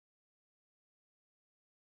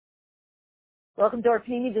Welcome to our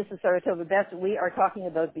Pnimi. This is Saratova Best. We are talking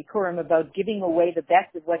about Bikurim, about giving away the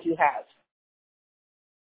best of what you have.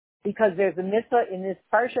 Because there's a mitzvah in this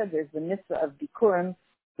parsha, there's the mitzvah of Bikurim,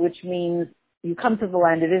 which means you come to the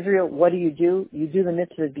land of Israel. What do? You do the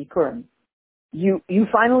mitzvah of Bikurim. You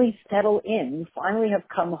finally settle in. You finally have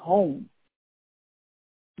come home.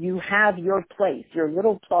 You have your place, your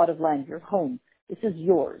little plot of land, your home. This is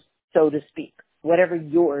yours, so to speak, whatever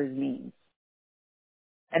yours means.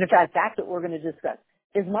 And in fact, that's what we're going to discuss.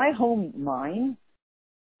 Is my home mine?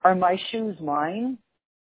 Are my shoes mine?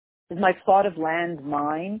 Is my plot of land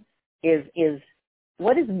mine?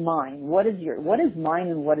 What is mine? What is mine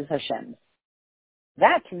and what is Hashem's?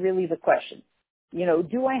 That's really the question.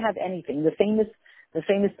 Do I have anything? The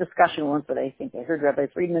famous discussion once that I think I heard Rabbi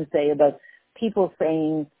Friedman say about people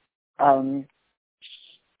saying,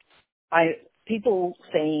 people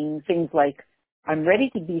saying things like, I'm ready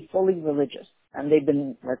to be fully religious. And they've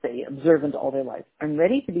been, let's say, observant all their life. I'm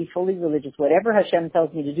ready to be fully religious. Whatever Hashem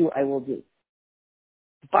tells me to do, I will do.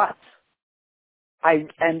 But,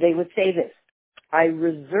 and they would say this, I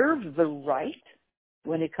reserve the right,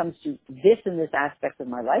 when it comes to this and this aspect of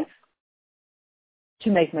my life,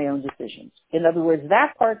 to make my own decisions. In other words,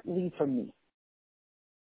 that part leave from me.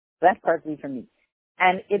 That part leave from me.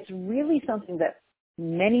 And it's really something that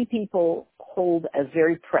many people hold as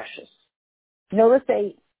very precious. Let's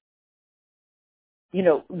say,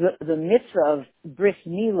 the mitzvah of Bris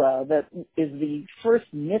Milah, that is the first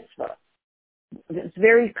mitzvah. It's a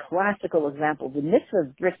very classical example. The mitzvah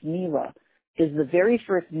of Bris Milah is the very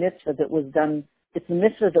first mitzvah that was done. It's the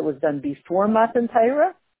mitzvah that was done before Matan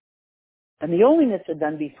Torah, and the only mitzvah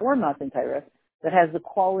done before Matan Torah that has the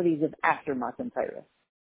qualities of after Matan Torah.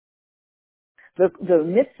 The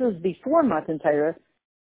mitzvahs before Matan Torah,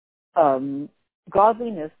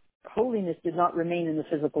 godliness, holiness did not remain in the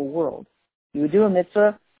physical world. You would do a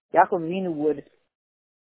mitzvah, Yaakov Avinu would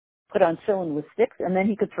put on tefillin with sticks, and then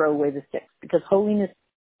he could throw away the sticks, because holiness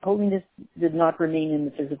did not remain in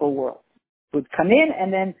the physical world. It would come in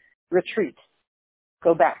and then retreat,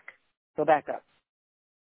 go back up.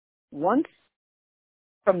 Once,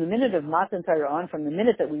 from the minute of Matan Torah on, from the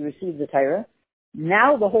minute that we received the Torah,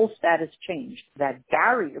 now the whole status changed. That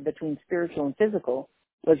barrier between spiritual and physical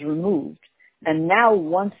was removed, and now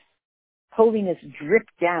once holiness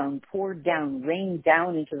dripped down, poured down, rained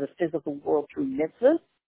down into the physical world through mitzvahs,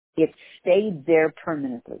 it stayed there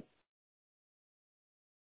permanently.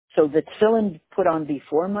 So the tefillin put on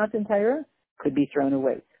before Matan Torah could be thrown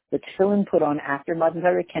away. The tefillin put on after Matan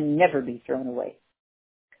Torah can never be thrown away.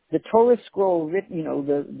 The Torah scroll written,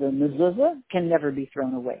 the mezuzah can never be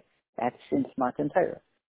thrown away. That's since Matan Torah.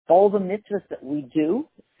 All the mitzvahs that we do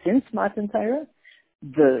since Matan Torah,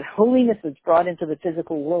 the holiness that's brought into the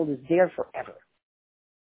physical world is there forever.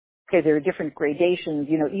 Okay, there are different gradations,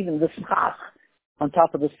 even the schach on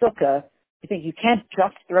top of the sukkah, you think you can't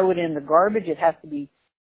just throw it in the garbage, it has to be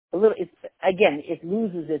a little, it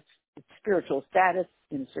loses its spiritual status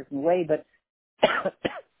in a certain way, but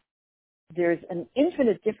there's an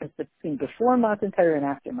infinite difference between before Matan Torah and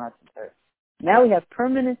after Matan Torah. Now we have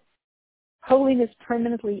permanent holiness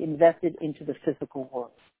permanently invested into the physical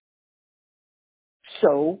world.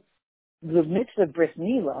 So, the mitzvah of Bris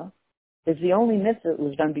Milah is the only mitzvah that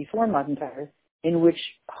was done before Matan Torah in which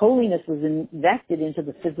holiness was invested into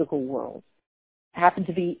the physical world. It happened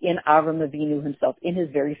to be in Avram Avinu himself, in his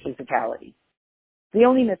very physicality. The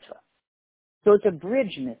only mitzvah. So it's a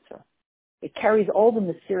bridge mitzvah. It carries all the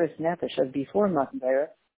Mesiras Nefesh of before Matan Torah,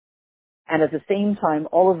 and at the same time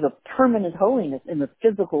all of the permanent holiness in the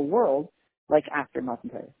physical world, like after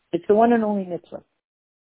Matan Torah. It's the one and only mitzvah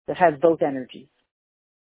that has both energies.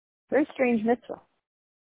 Very strange mitzvah.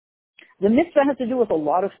 The mitzvah has to do with a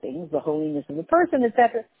lot of things, the holiness of the person,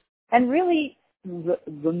 etc. And really,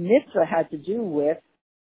 the mitzvah had to do with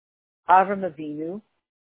Avram Avinu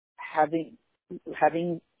having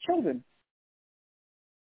children,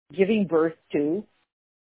 giving birth to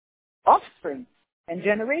offspring and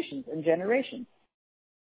generations and generations.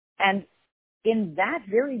 And in that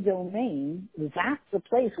very domain, that's the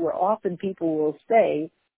place where often people will say,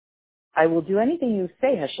 I will do anything you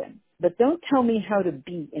say, Hashem, but don't tell me how to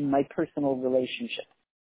be in my personal relationship.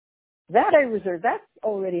 That I reserve. That's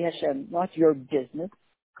already Hashem, not your business.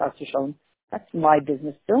 Chas v'shalom. That's my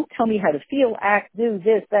business. Don't tell me how to feel, act, do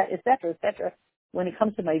this, that, etc., when it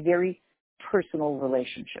comes to my very personal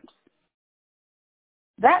relationships.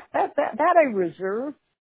 That I reserve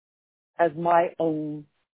as my own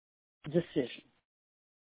decision.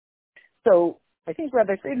 So I think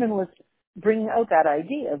Rabbi Friedman was bringing out that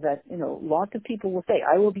idea that, lots of people will say,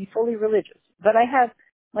 I will be fully religious, but I have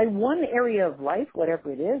my one area of life, whatever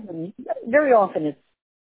it is, and very often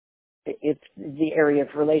It's the area of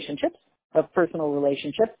relationships, of personal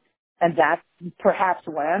relationships. And that's perhaps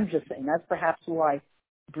why I'm just saying, that's perhaps why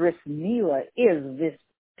Bris Mila is this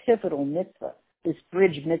pivotal mitzvah, this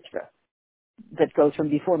bridge mitzvah that goes from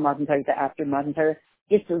before Matan Torah to after Matan Torah.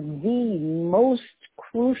 It's the most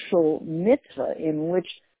crucial mitzvah in which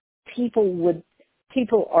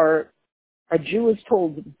a Jew is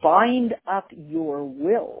told, bind up your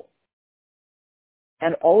will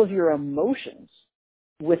and all of your emotions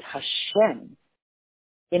with Hashem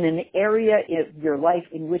in an area of your life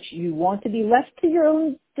in which you want to be left to your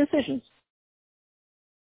own decisions.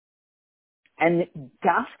 And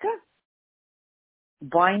dafka,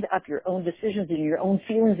 bind up your own decisions and your own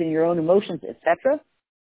feelings and your own emotions, etc.,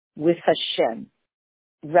 with Hashem,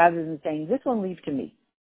 rather than saying, this one leave to me.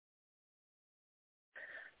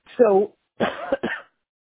 So,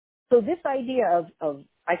 so this idea of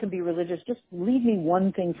I can be religious, just leave me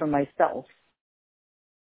one thing for myself,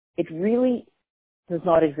 it really does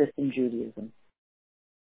not exist in Judaism.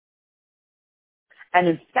 And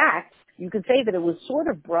in fact, you could say that it was sort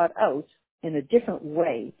of brought out in a different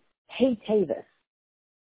way, Hey Tavis,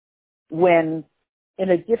 when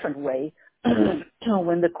the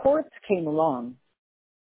courts came along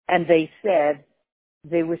and they said,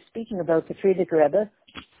 they were speaking about the Frierdiker Rebbe,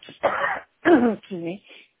 excuse me,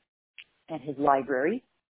 and his library,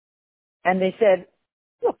 and they said,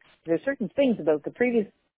 look, there's certain things about the previous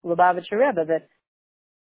Lubavitcher Rebbe that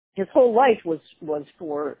his whole life was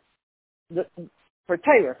for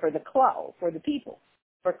Torah, for the Klal, for the people,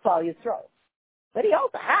 for Klal Yisrael. But he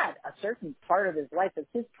also had a certain part of his life as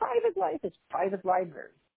his private life, his private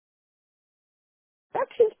library.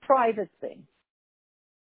 That's his private thing.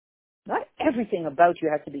 Not everything about you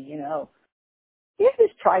has to be, he has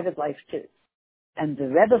his private life too. And the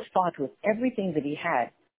Rebbe fought with everything that he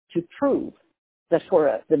had to prove that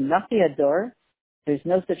for the Nasi Ador, there's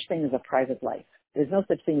no such thing as a private life. There's no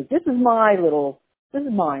such thing as, this is mine, this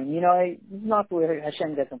is not where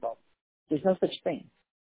Hashem gets involved. There's no such thing.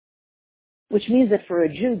 Which means that for a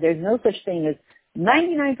Jew, there's no such thing as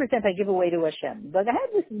 99% I give away to Hashem. But I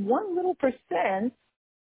have this one little percent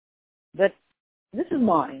that this is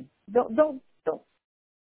mine. Don't.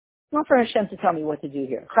 It's not for Hashem to tell me what to do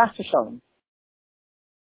here. Chas v'shalom.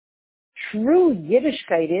 True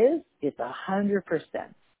Yiddishkeit it's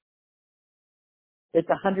 100%. It's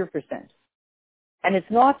 100%. And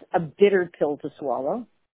it's not a bitter pill to swallow.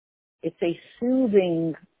 It's a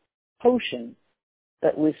soothing potion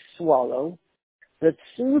that we swallow that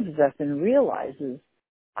soothes us and realizes,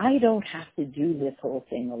 I don't have to do this whole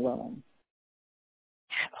thing alone.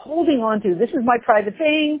 Holding on to, this is my private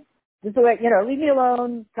thing, this is the way, leave me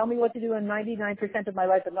alone, tell me what to do in 99% of my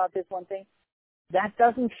life but not this one thing. That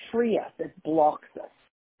doesn't free us, it blocks us.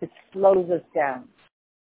 It slows us down.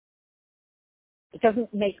 It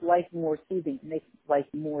doesn't make life more soothing, it makes life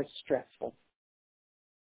more stressful.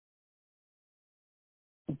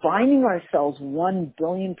 Binding ourselves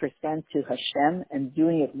 1,000,000,000% to Hashem and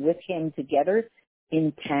doing it with Him together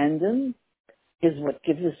in tandem is what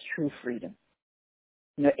gives us true freedom.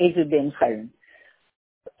 Ezu ben Chayrim.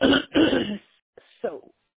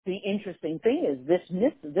 So the interesting thing is this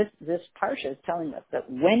parsha is telling us that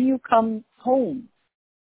when you come home,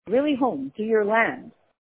 really home to your land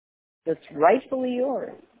that's rightfully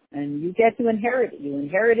yours, and you get to inherit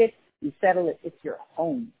it, you settle it, it's your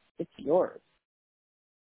home, it's yours.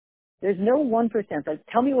 There's no 1%. Like,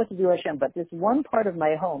 tell me what to do, Hashem, but this one part of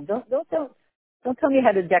my home, don't tell me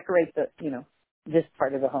how to decorate this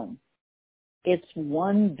part of the home. It's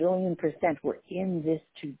 1,000,000,000%. We're in this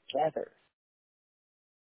together.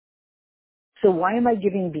 So why am I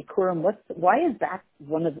giving Bikurim? Why is that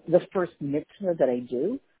one of the first mitzvah that I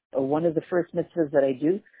do, or one of the first mitzvahs that I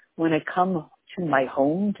do when I come to my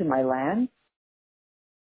home, to my land?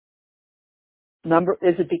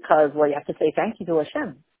 Is it because, you have to say thank you to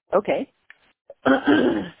Hashem? Okay.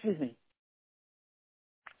 Excuse me.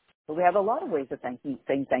 But we have a lot of ways of saying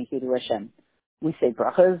thank you to Hashem. We say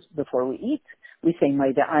brachas before we eat. We say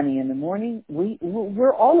Maida'ani in the morning.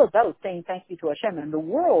 We're all about saying thank you to Hashem. And the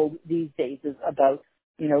world these days is about,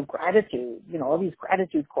 gratitude, all these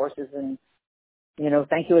gratitude courses and,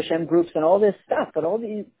 thank you Hashem groups and all this stuff. But all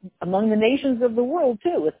these, among the nations of the world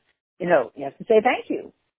too, it's, you have to say thank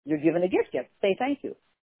you. You're given a gift, you have to say thank you.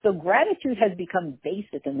 So gratitude has become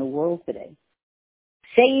basic in the world today.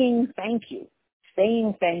 Saying thank you,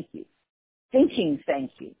 thinking thank you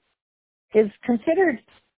is considered,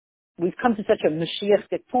 we've come to such a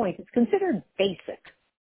Mashiachic point, it's considered basic.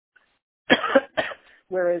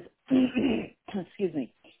 Whereas 10,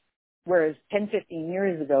 15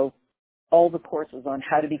 years ago, all the courses on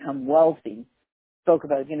how to become wealthy spoke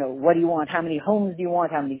about, what do you want? How many homes do you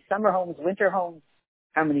want? How many summer homes, winter homes?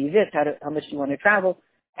 How many this? How much do you want to travel?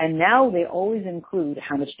 And now they always include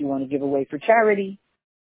how much do you want to give away for charity.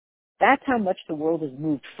 That's how much the world has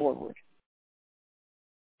moved forward.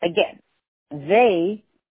 Again, they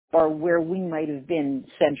are where we might have been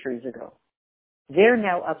centuries ago. They're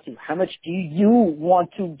now up to how much do you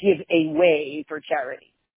want to give away for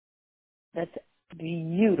charity? That's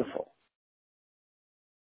beautiful.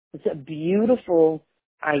 It's a beautiful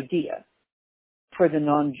idea for the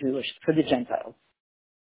non-Jewish, for the Gentiles.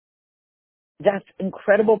 That's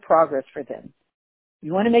incredible progress for them.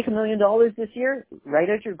 You want to make $1 million this year? Write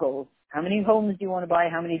out your goals. How many homes do you want to buy?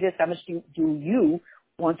 How many this? How much do you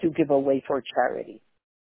want to give away for charity?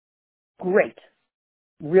 Great.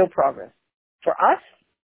 Real progress. For us,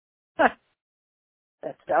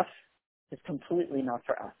 that stuff is completely not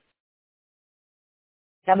for us.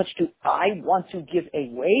 How much do I want to give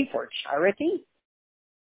away for charity?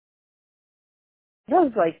 That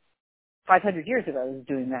was like 500 years ago I was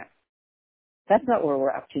doing that. That's not where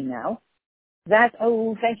we're up to now.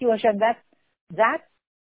 Thank you Hashem, that's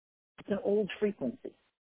an old frequency.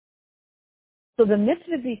 So the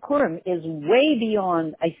mitzvah Bikurim is way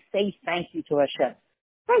beyond, I say thank you to Hashem.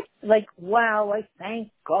 Right? Like, wow, I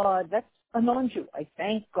thank God. That's a non-Jew. I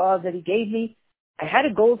thank God that He gave me. I had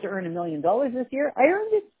a goal to earn $1 million this year. I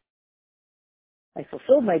earned it. I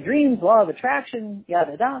fulfilled my dreams, law of attraction,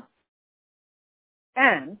 yada yada.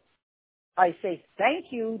 And I say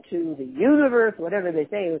thank you to the universe, whatever they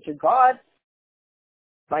say, or to God,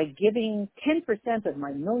 by giving 10% of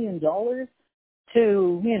my $1 million to,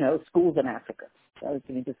 schools in Africa. I was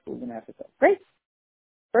giving to schools in Africa. Great.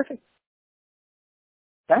 Perfect.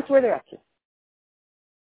 That's where they're up to.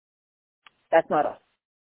 That's not us.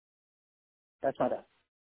 That's not us.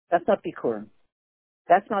 That's not Bikurim.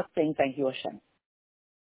 That's not saying thank you, Hashem.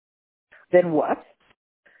 Then what?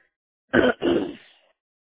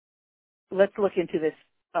 Let's look into this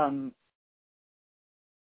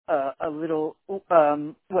a little,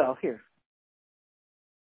 here.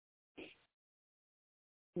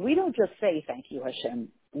 We don't just say thank you, Hashem.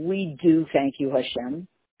 We do thank you, Hashem.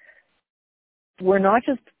 We're not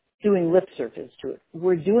just doing lip service to it.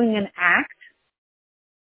 We're doing an act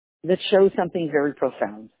that shows something very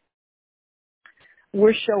profound.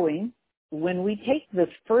 We're showing when we take the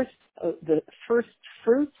first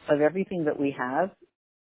fruits of everything that we have,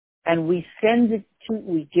 and we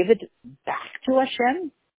give it back to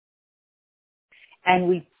Hashem,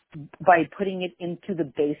 and by putting it into the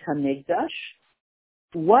Beis Hamikdash,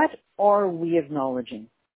 what are we acknowledging?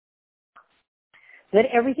 That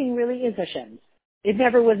everything really is Hashem's. It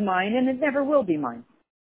never was mine, and it never will be mine.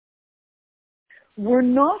 We're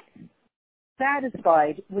not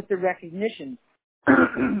satisfied with the recognition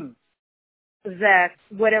that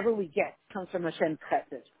whatever we get comes from Hashem's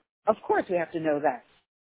chesed. Of course we have to know that.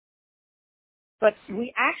 But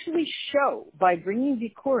we actually show, by bringing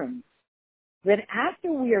Bikurim, that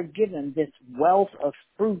after we are given this wealth of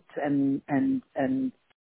fruits and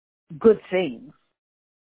good things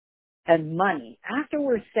and money, after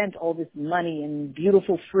we're sent all this money and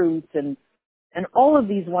beautiful fruits and all of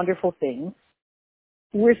these wonderful things,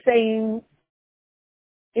 we're saying,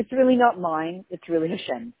 it's really not mine, it's really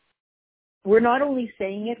Hashem. We're not only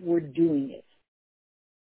saying it, we're doing it.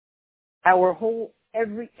 Our whole,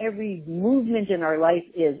 every movement in our life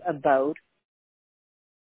is about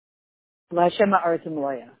L'Hashem ha'aretz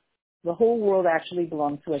loya. The whole world actually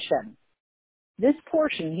belongs to Hashem. This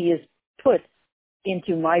portion He has put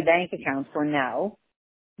into my bank account for now.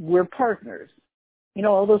 We're partners.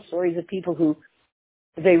 All those stories of people who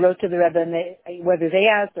they wrote to the Rebbe, and whether they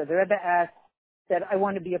asked or the Rebbe asked, said, I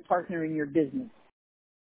want to be a partner in your business.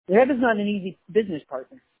 The Rebbe is not an easy business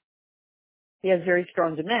partner. He has very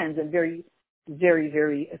strong demands and very, very,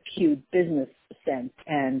 very acute business sense,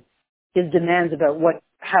 and his demands about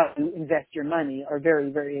how to invest your money are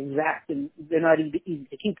very, very exact, and they're not easy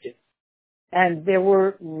to keep to. And there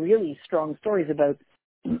were really strong stories about,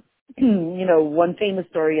 one famous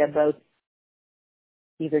story about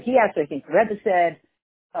either he asked, I think the Rebbe said,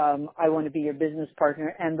 I want to be your business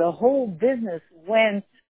partner, and the whole business went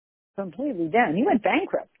completely down. He went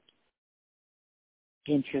bankrupt.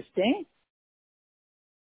 Interesting.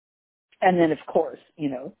 And then, of course,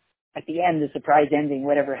 at the end, the surprise ending,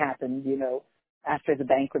 whatever happened, after the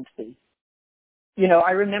bankruptcy.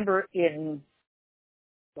 I remember in,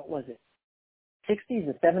 what was it, 60s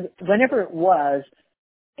or 70s, whenever it was,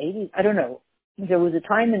 80s, I don't know, there was a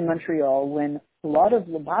time in Montreal when a lot of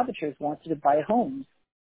Lubavitchers wanted to buy homes.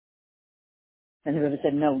 And the Rebbe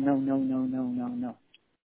said, no.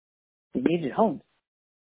 They needed homes.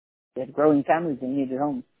 They had growing families, they needed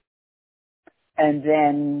homes. And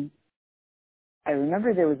then I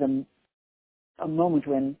remember there was a moment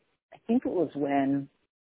when, I think it was when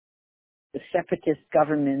the separatist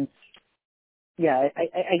government,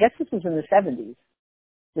 I guess this was in the 70s,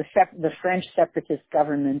 the French separatist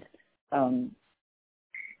government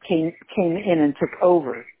came in and took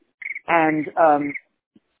over. And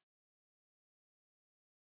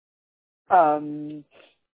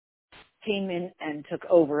came in and took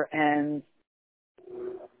over and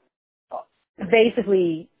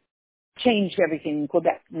basically changed everything in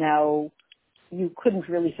Quebec. Now, you couldn't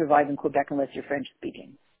really survive in Quebec unless you're French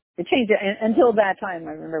speaking. It changed it. And until that time,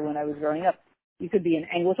 I remember when I was growing up, you could be an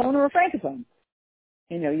Anglophone or a Francophone.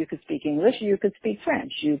 You know, you could speak English, you could speak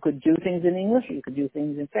French. You could do things in English, you could do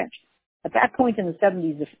things in French. At that point in the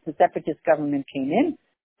 70s, the separatist government came in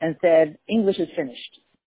and said, English is finished.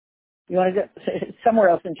 You want to go somewhere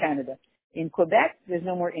else in Canada. In Quebec, there's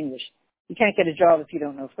no more English. You can't get a job if you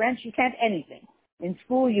don't know French. You can't anything. In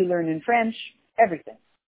school, you learn in French, everything.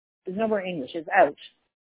 There's no more English. It's out.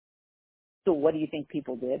 So what do you think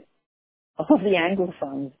people did? All the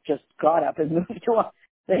Anglophones just got up and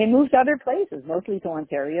they moved to other places, mostly to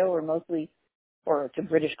Ontario or to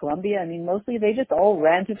British Columbia. I mean, mostly they just all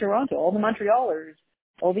ran to Toronto. All the Montrealers,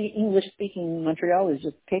 all the English-speaking Montrealers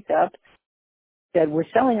just picked up, said, we're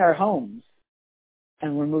selling our homes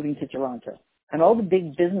and we're moving to Toronto. And all the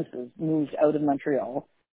big businesses moved out of Montreal,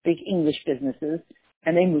 big English businesses,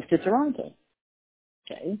 and they moved to Toronto.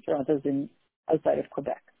 Okay, Toronto's outside of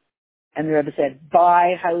Quebec. And the Rebbe said,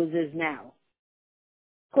 buy houses now.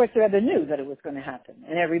 Of course, the Rebbe knew that it was going to happen,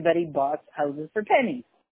 and everybody bought houses for pennies.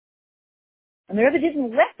 And the Rebbe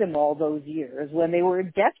didn't let them all those years when they were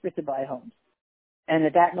desperate to buy homes. And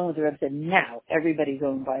at that moment, the Rebbe said, now, everybody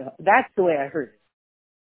go and buy homes. That's the way I heard it.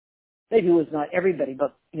 Maybe it was not everybody,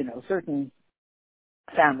 but, certain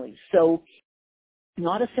families. So,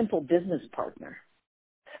 not a simple business partner.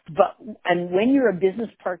 And when you're a business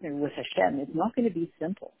partner with Hashem, it's not going to be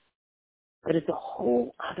simple. But it's a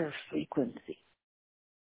whole other frequency.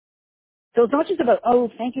 So it's not just about,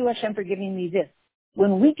 thank you Hashem for giving me this.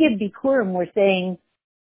 When we give Bikurim, we're saying,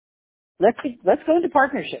 let's go into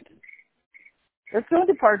partnership. Let's go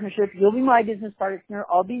into partnership. You'll be my business partner.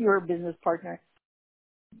 I'll be your business partner.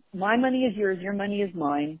 My money is yours. Your money is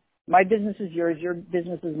mine. My business is yours. Your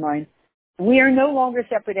business is mine. We are no longer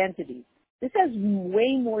separate entities. This has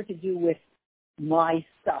way more to do with my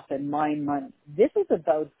stuff and my money. This is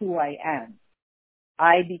about who I am.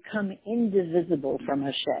 I become indivisible from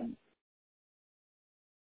Hashem.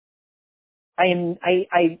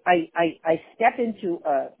 I step into,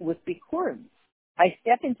 with Bikurim, I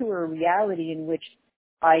step into a reality in which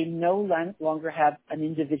I no longer have an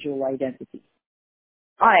individual identity.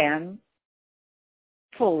 I am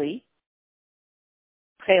fully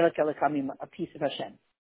Chelek Elokamim, a piece of Hashem.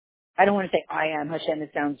 I don't want to say I am Hashem,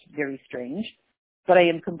 it sounds very strange, but I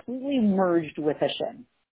am completely merged with Hashem.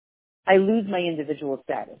 I lose my individual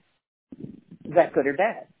status. Is that good or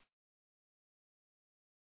bad?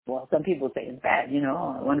 Well, some people say it's bad,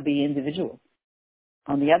 I want to be individual.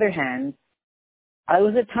 On the other hand, I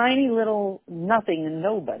was a tiny little nothing and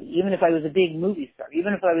nobody, even if I was a big movie star,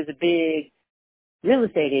 even if I was a big real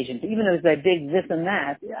estate agent, even if I was a big this and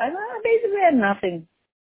that, I basically had nothing.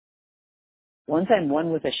 Once I'm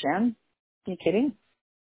one with Hashem, are you kidding?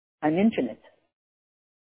 I'm infinite.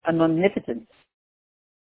 I'm omnipotent.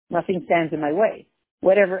 Nothing stands in my way.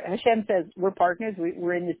 Whatever Hashem says, we're partners,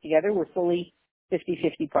 we're in this together, we're fully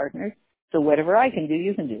 50-50 partners. So whatever I can do,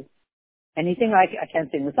 you can do. Anything I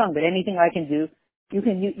can't sing the song, but anything I can do, you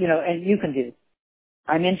can do.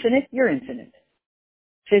 I'm infinite, you're infinite.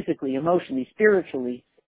 Physically, emotionally, spiritually,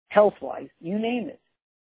 health-wise, you name it.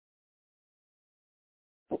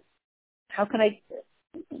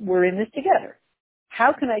 We're in this together.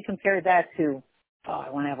 How can I compare that to, I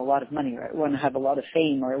want to have a lot of money, or I want to have a lot of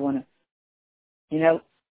fame, or I want to,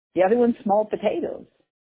 the other one's small potatoes.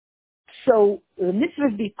 So the mitzvah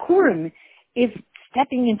of Bikurim is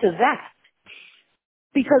stepping into that.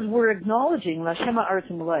 Because we're acknowledging Lashem Ha'aretz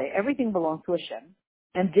U'Malai, everything belongs to Hashem,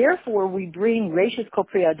 and therefore we bring Reishis Kol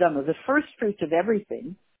Pri Adama, the first fruits of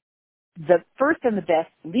everything, the first and the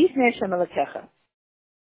best, Lifnei Hashem Elokecha.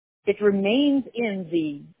 It remains in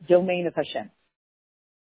the domain of Hashem.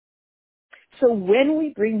 So when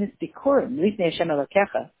we bring this Bikurim, Lifnei Hashem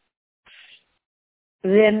Elokecha,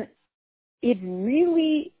 then it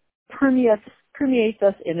really permeates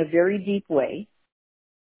us in a very deep way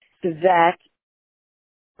that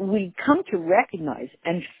we come to recognize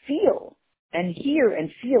and feel and hear and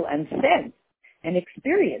feel and sense and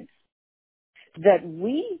experience that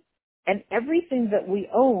we and everything that we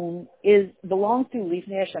own belongs to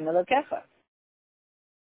Lifnei Hashem Elokecha.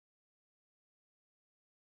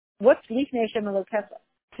 What's Lifnei Hashem Elokecha?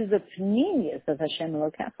 To the pnimius of Hashem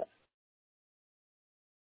Elokecha.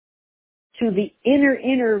 To the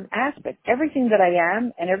inner aspect. Everything that I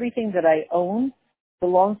am and everything that I own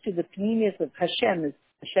belongs to the pnimius of Hashem.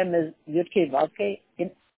 Hashem is Yudke Vavke.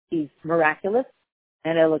 He's miraculous.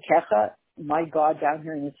 And Elokecha, my God down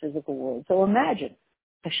here in this physical world. So imagine,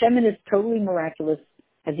 Hashem is totally miraculous.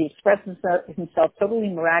 As he expressed himself totally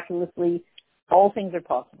miraculously, all things are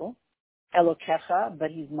possible. Elokecha, but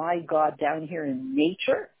he's my God down here in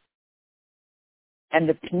nature. And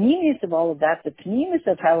the pnimius of all of that, the pnimius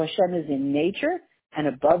of how Hashem is in nature and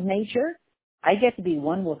above nature, I get to be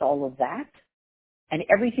one with all of that. And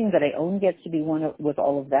everything that I own gets to be one with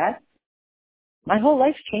all of that. My whole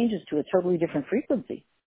life changes to a totally different frequency.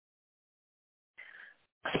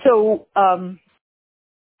 So, and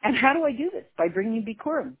how do I do this? By bringing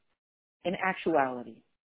Bikurim in actuality.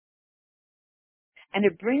 And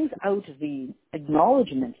it brings out the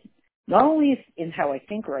acknowledgement, not only in how I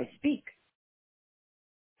think or I speak.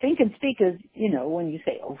 Think and speak is, when you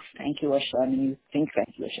say, oh, thank you, Hashem, and you think,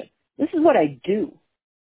 thank you, Hashem. This is what I do.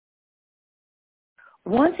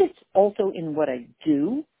 Once it's also in what I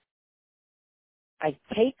do, I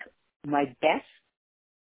take my best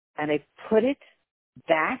and I put it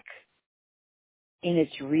back in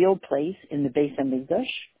its real place in the Beis HaMikdash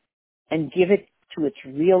and give it to its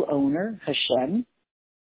real owner, Hashem.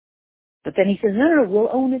 But then he says, no, we'll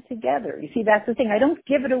own it together. You see, that's the thing. I don't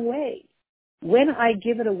give it away. When I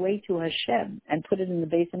give it away to Hashem and put it in the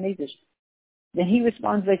Beis HaMikdash, then he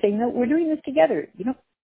responds by saying, no, we're doing this together.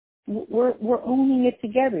 We're owning it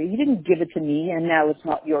together. You didn't give it to me and now it's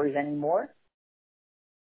not yours anymore.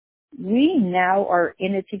 We now are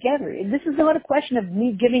in it together. This is not a question of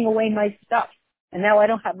me giving away my stuff and now I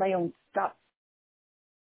don't have my own stuff.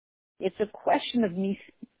 It's a question of me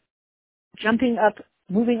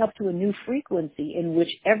moving up to a new frequency in which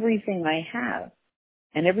everything I have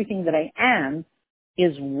and everything that I am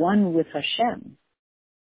is one with Hashem.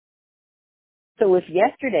 So if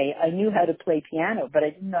yesterday I knew how to play piano, but I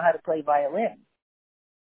didn't know how to play violin,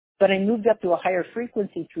 but I moved up to a higher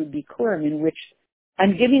frequency through Bikurim in which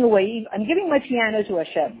I'm giving my piano to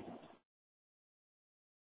Hashem.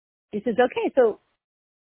 He says, okay, so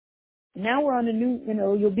now we're on a new,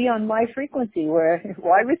 you'll be on my frequency where,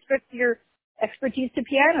 why restrict your expertise to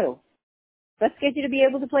piano? Let's get you to be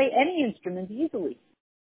able to play any instrument easily.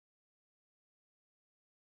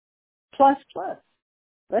 Plus.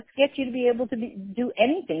 Let's get you to be able to do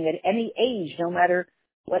anything at any age, no matter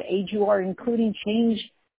what age you are, including change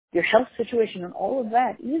your health situation and all of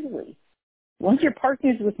that easily. Once you're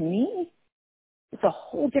partners with me, it's a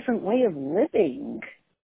whole different way of living.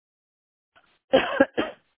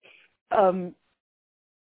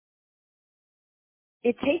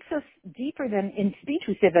 It takes us deeper than in speech.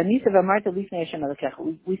 We say,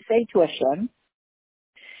 we say to Hashem,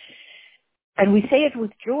 and we say it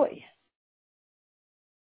with joy.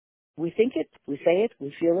 We think it, we say it,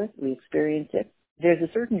 we feel it, we experience it. There's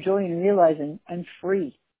a certain joy in realizing I'm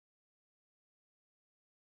free.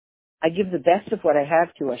 I give the best of what I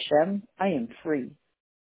have to Hashem. I am free.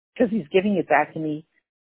 Because He's giving it back to me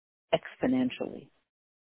exponentially.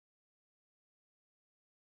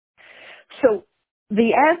 So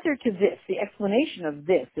the answer to this, the explanation of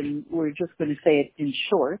this, and we're just going to say it in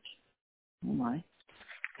short,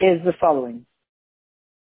 is the following.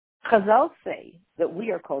 Chazal say that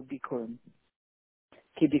we are called Bikurim.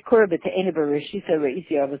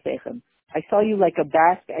 I saw you like a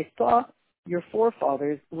basket. I saw your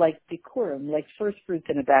forefathers like Bikurim, like first fruits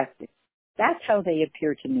in a basket. That's how they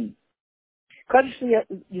appear to me.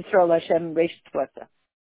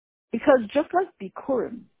 Because just like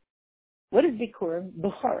Bikurim, what is Bikurim?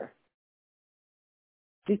 Bukhar.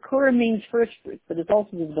 Bikurim means first fruits, but it's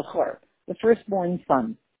also the Bukhar, the firstborn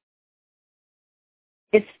son.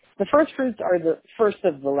 The first fruits are the first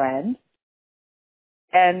of the land,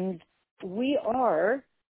 and we are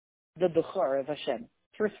the Bukhar of Hashem,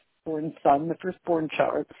 firstborn son, the firstborn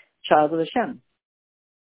child of Hashem.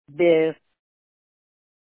 The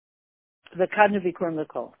Kadnu Bikurim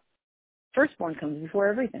L'Kol. Firstborn comes before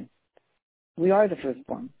everything. We are the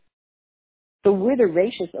firstborn. So we're the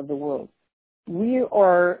rashis of the world. We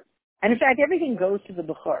are, and in fact, everything goes to the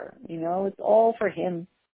Bukhar. It's all for him.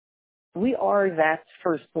 We are that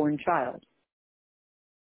firstborn child.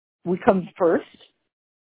 We come first,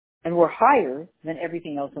 and we're higher than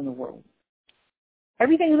everything else in the world.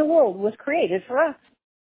 Everything in the world was created for us.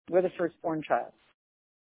 We're the firstborn child.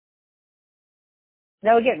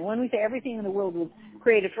 Now again, when we say everything in the world was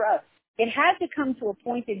created for us, it had to come to a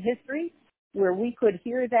point in history where we could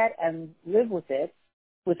hear that and live with it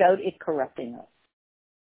without it corrupting us.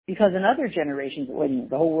 Because in other generations, when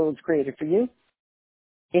the whole world's created for you,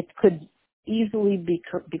 it could easily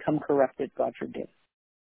become corrupted, God forbid.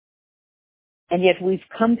 And yet we've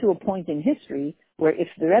come to a point in history where if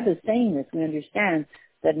the Rebbe is saying this, we understand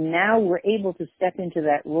that now we're able to step into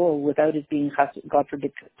that role without it being, God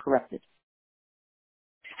forbid, corrupted.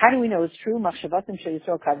 How do we know it's true?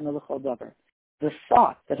 The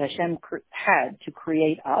thought that Hashem had to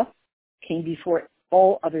create us came before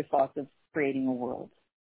all other thoughts of creating a world.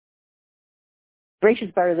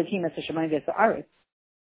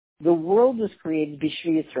 The world was created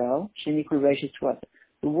b'shvi Yisrael, shenikru Reishis Tuasa.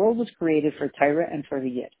 The world was created for Torah and for the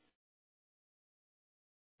Yid.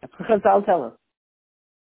 Chazal tell us,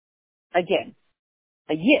 again,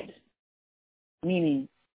 a Yid, meaning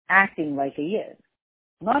acting like a Yid,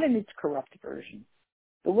 not in its corrupt version.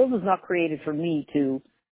 The world was not created for me to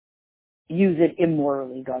use it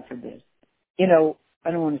immorally, God forbid. I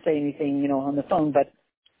don't want to say anything, on the phone, but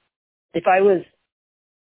if I was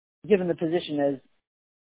given the position as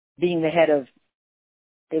being the head of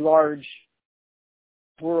a large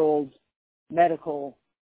world medical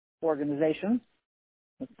organization,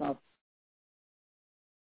 that's not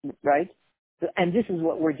right. And this is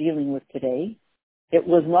what we're dealing with today. It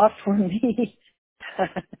was not for me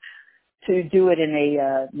to do it in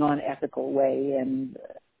a non-ethical way, and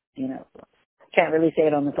can't really say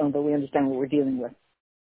it on the phone, but we understand what we're dealing with.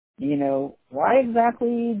 Why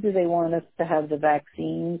exactly do they want us to have the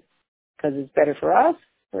vaccines? Because it's better for us,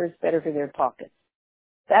 or it's better for their pockets?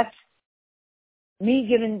 That's me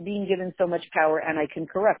being given so much power, and I can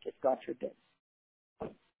corrupt it, God forbid.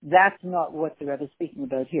 That's not what the Rebbe is speaking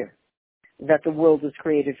about here, that the world was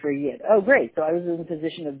created for a Yid. Oh, great. So I was in the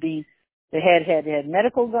position of being the head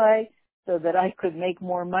medical guy so that I could make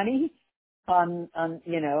more money on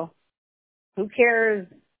who cares,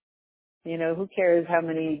 who cares how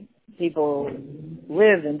many people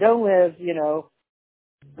live and don't live,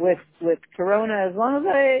 with Corona, as long as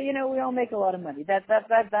we all make a lot of money. That's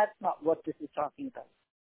not what this is talking about.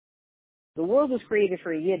 The world was created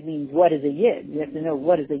for a Yid means what is a Yid? You have to know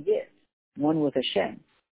what is a Yid. One with Hashem.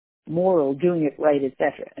 Moral, doing it right,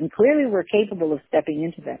 etc. And clearly we're capable of stepping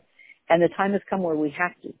into that. And the time has come where we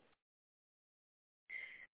have to.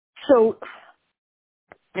 So,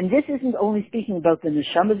 and this isn't only speaking about the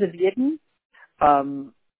neshamas of Yidden.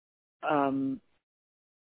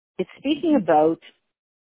 It's speaking about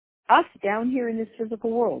us down here in this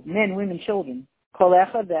physical world. Men, women, children. Kol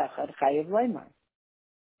echad ve'echad chayav leimar.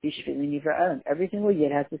 Every single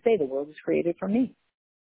Yid has to say the world is created for me.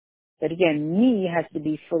 But again, me has to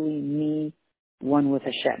be fully me, one with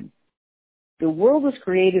Hashem. The world was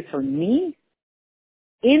created for me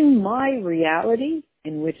in my reality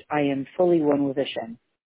in which I am fully one with Hashem.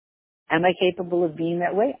 Am I capable of being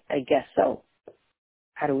that way? I guess so.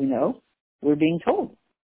 How do we know? We're being told.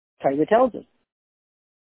 Torah tells us.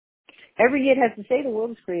 Every Yid has to say the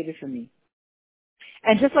world is created for me.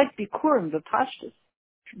 And just like Bikurim, the Pashtus,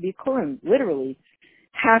 Bikurim literally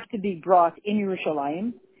have to be brought in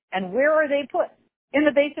Yerushalayim. And where are they put? In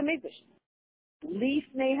the Beis HaMikdash.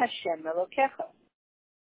 Lifnei Hashem Elokecha.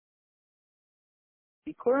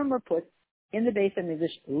 Bikurim are put in the Beis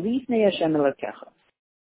HaMikdash. Lifnei Hashem Elokecha.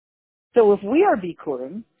 So if we are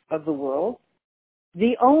Bikurim of the world,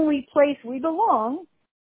 the only place we belong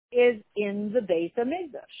is in the Beis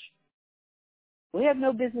HaMikdash. We have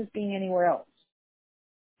no business being anywhere else.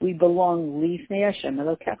 We belong Lifnei Hashem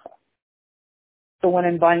Elokecha. So when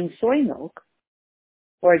I'm buying soy milk,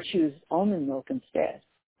 or I choose almond milk instead,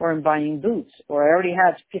 or I'm buying boots, or I already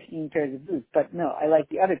have 15 pairs of boots, but no, I like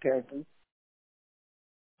the other pair of boots,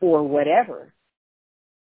 or whatever,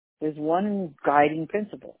 there's one guiding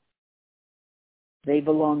principle. They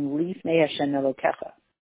belong Lifnei Hashem Elokecha.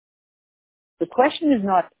 The question is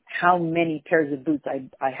not how many pairs of boots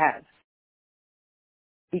I have.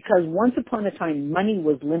 Because once upon a time, money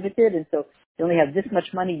was limited, and so you only have this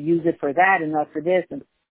much money, use it for that and not for this.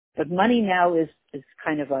 But money now is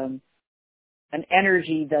kind of an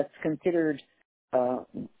energy that's considered,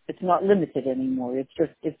 it's not limited anymore. It's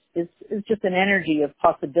just an energy of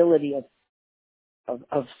possibility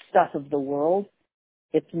of stuff of the world.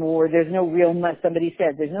 It's more, there's no real money. Somebody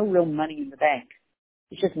said there's no real money in the bank.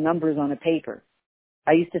 It's just numbers on a paper.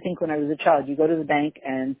 I used to think when I was a child, you go to the bank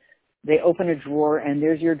and they open a drawer and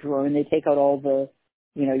there's your drawer and they take out all the,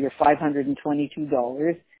 your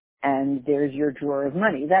 $522 and there's your drawer of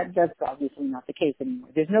money. That's obviously not the case anymore.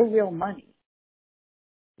 There's no real money.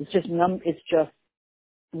 It's just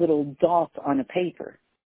little dots on a paper.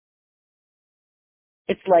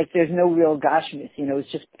 It's like there's no real gashmis,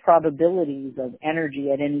 it's just probabilities of energy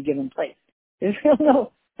at any given place. There's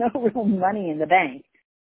no real money in the bank.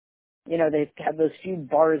 they have those few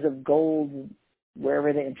bars of gold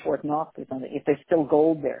wherever they in Fort Knox or something, if there's still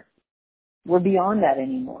gold there. We're beyond that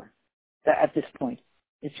anymore at this point.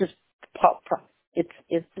 It's just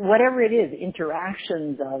it's whatever it is,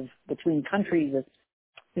 interactions between countries.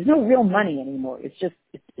 There's no real money anymore. It's just,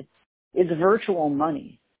 it's virtual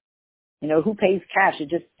money. Who pays cash?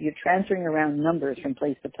 You're transferring around numbers from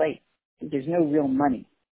place to place. There's no real money.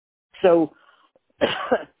 So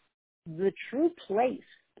the true place,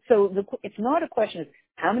 it's not a question of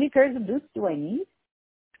how many pairs of boots do I need?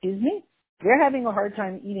 Excuse me? They're having a hard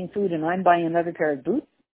time eating food and I'm buying another pair of boots.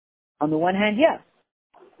 On the one hand, yes.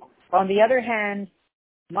 On the other hand,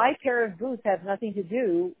 my pair of boots has nothing to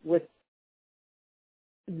do with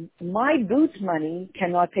my boots money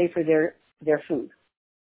cannot pay for their food.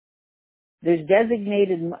 There's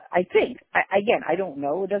designated, I think, again, I don't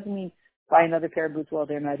know. It doesn't mean buy another pair of boots while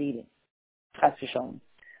they're not eating. Chas v'shalom.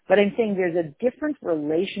 But I'm saying there's a different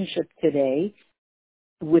relationship today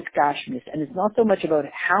with Gashmis. And it's not so much about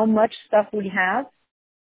how much stuff we have,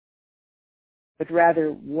 but rather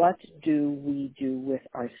what do we do with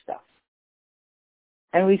our stuff.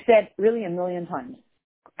 And we've said really a million times,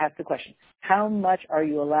 ask the question, how much are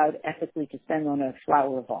you allowed ethically to spend on a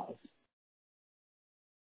flower vase?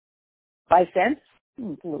 5 cents?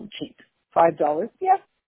 It's a little cheap. $5? Yeah.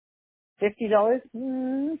 $50?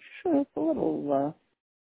 It's a little,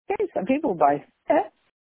 okay, some people buy,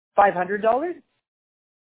 $500?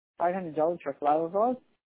 $500 for a flower vase?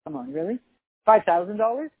 Come on, really?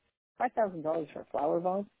 $5,000? $5,000 for a flower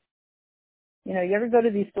vase? You ever go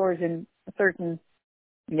to these stores in a certain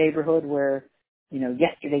neighborhood where,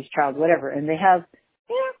 yesterday's child, whatever, and they have,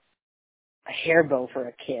 a hair bow for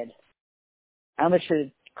a kid. How much should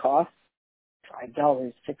it cost?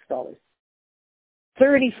 $5, $6.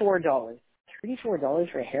 $34.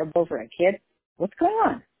 $34 for a hair bow for a kid? What's going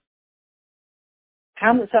on?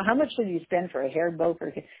 How much should you spend for a hair bow for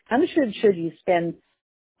a kid? How much should you spend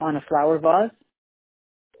on a flower vase?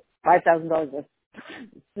 $5,000.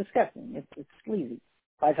 It's disgusting. It's sleazy.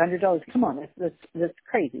 $500. Come on, that's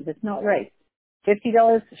crazy. That's not right.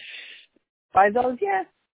 $50. $5. Yeah.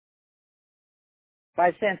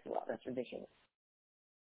 5 cents. Well, that's ridiculous.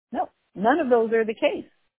 No, none of those are the case.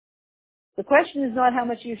 The question is not how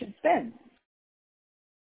much you should spend.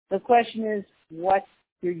 The question is what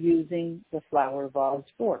you're using the flower vase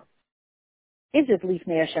for. Is it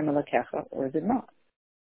Lifnei Hashem Elokecha or is it not?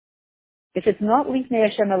 If it's not Lifnei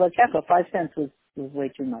Hashem Elokecha, 5 cents was way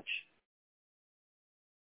too much.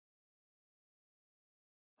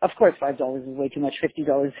 Of course, $5 is way too much.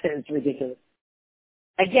 $50 is ridiculous.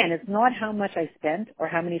 Again, it's not how much I spent or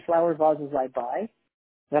how many flower vases I buy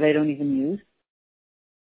that I don't even use.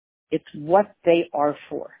 It's what they are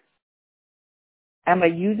for. Am I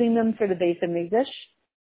using them for the Beis HaMikdash?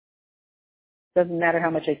 Doesn't matter how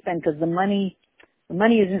much I spend because the money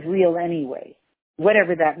isn't real anyway.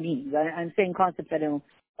 Whatever that means. I'm saying concepts I don't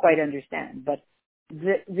quite understand. But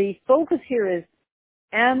the focus here is,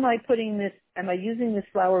 am I using this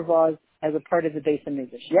flower vase as a part of the Beis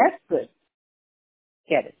HaMikdash? Yes? Good.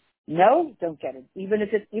 Get it. No? Don't get it. Even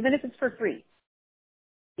if it's for free.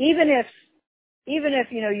 Even if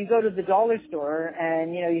you go to the dollar store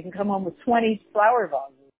and, you can come home with 20 flower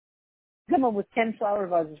vases. Come home with 10 flower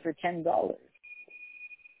vases for $10.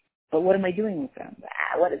 But what am I doing with them?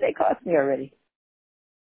 What did they cost me already?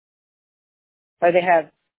 Or they have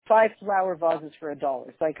 5 flower vases for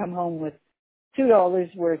 $1. So I come home with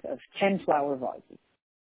 $2 worth of 10 flower vases.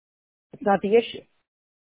 It's not the issue.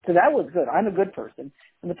 So that was good. I'm a good person.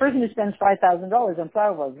 And the person who spends $5,000 on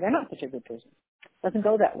flower vases, they're not such a good person. It doesn't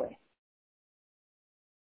go that way.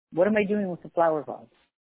 What am I doing with the flower vase?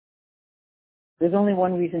 There's only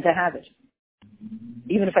one reason to have it.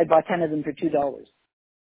 Even if I bought 10 of them for $2.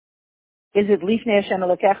 Is it Lifnei Hashem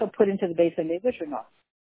Elokecha put into the Beis HaMikdash or not?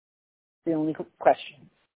 The only question.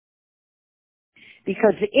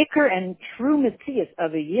 Because the ikar and true metzius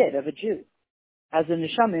of a yid, of a Jew, as a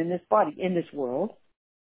neshama in this body, in this world,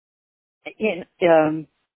 is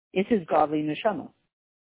his godly neshama,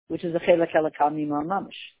 which is a chelak elokam mimah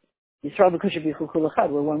mamash. Yisrael b'kusha b'yichud kol echad,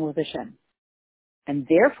 we're one with Hashem. And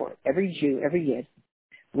therefore, every Jew, every yid,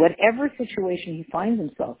 whatever situation he finds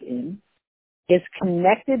himself in, is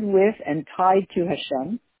connected with and tied to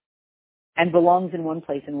Hashem and belongs in one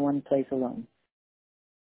place alone.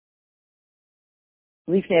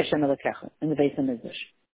 Lifnei Hashem Elokecha, in the Beis HaMikdash.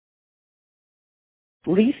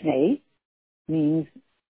 Lifnei means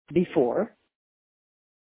before,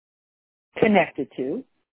 connected to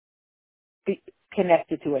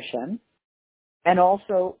Hashem, and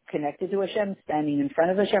also connected to Hashem, standing in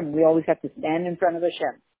front of Hashem. We always have to stand in front of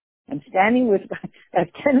Hashem. I'm standing with I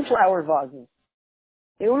have 10 flower vases.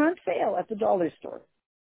 They were on sale at the dollar store.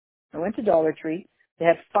 I went to Dollar Tree. They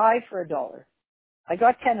had 5 for $1. I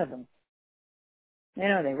got 10 of them. You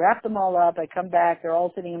know, they wrapped them all up. I come back. They're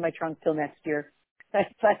all sitting in my trunk till next year. I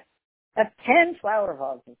have 10 flower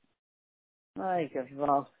vases. I go,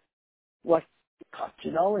 well, what cost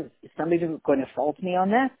 $2? Is somebody going to fault me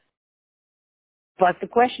on that? But the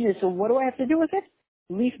question is, so what do I have to do with it?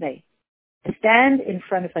 Lifnei. Stand in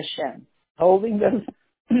front of Hashem, holding those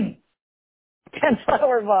 10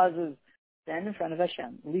 flower vases. Stand in front of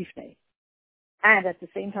Hashem, Lifnei. And at the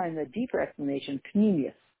same time, the deeper explanation,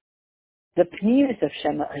 Pnimius. The Pnimius of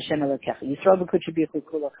Hashem Elokecha. Yisrael b'kudshabichu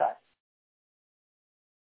kulachas.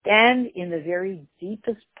 Stand in the very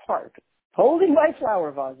deepest part, holding my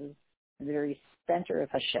flower vases, in the very center of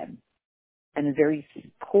Hashem, and the very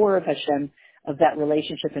core of Hashem, of that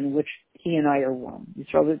relationship in which He and I are one.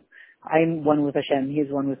 Yisrael, I'm one with Hashem, He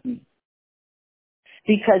is one with me.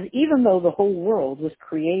 Because even though the whole world was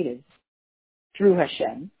created through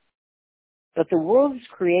Hashem, but the world is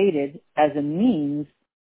created as a means,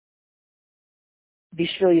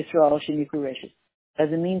 Bishvil Yisrael Shenikru Reshus,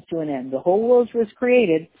 as a means to an end. The whole world was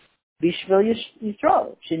created, Bishvil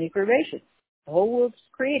Yisrael Shenikru Reshus. The whole world was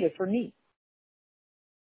created for me.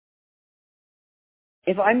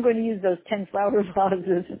 If I'm going to use those 10 flower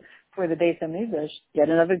vases for the Beis HaMikdash, get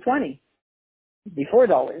another 20. It'd be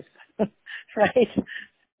 $4, right?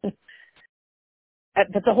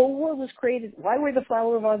 But the whole world was created. Why were the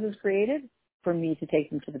flower vases created? For me to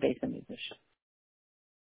take them to the Beis HaMikdash.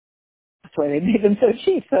 That's why they made them so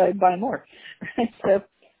cheap, so I'd buy more. Right? So,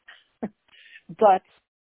 but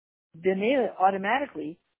then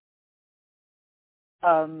automatically,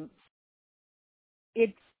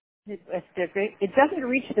 it doesn't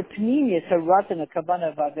reach the Pnimius Haratan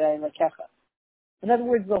Kabana Vavei Lakecha. In other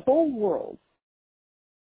words, the whole world,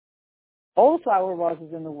 all the flower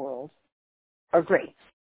vases in the world are great,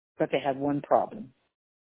 but they have one problem.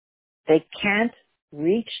 They can't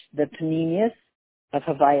reach the Pnimius of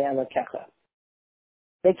Havaya Elokecha.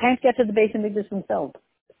 They can't get to the Beis HaMikdash themselves.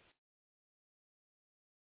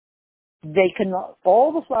 They cannot,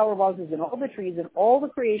 all the flower vases and all the trees and all the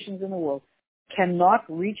creations in the world cannot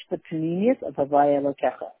reach the Pnimius of Havaya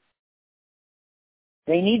Elokecha.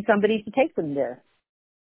 They need somebody to take them there.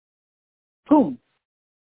 Whom?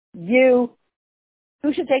 You.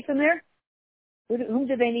 Who should take them there? Whom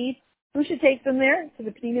do they need? Who should take them there to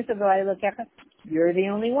the Pnimius of Havaya Elokecha? You're the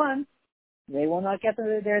only one. They will not get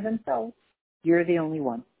there themselves. You're the only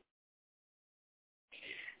one.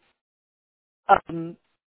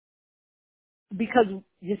 Because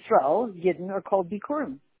Yisrael, Yidden, are called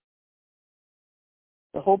Bikurim.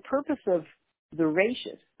 The whole purpose of the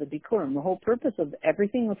Rashis, the Bikurim, the whole purpose of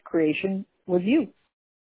everything with creation was you.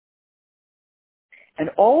 And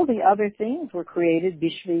all the other things were created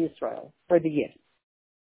Bishvi Yisrael, for the Yid.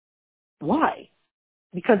 Why?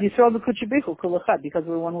 Because Yisrael b'kudshabichu kulachad, because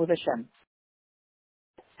we're one with Hashem.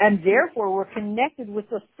 And therefore we're connected with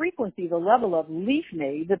the frequency, the level of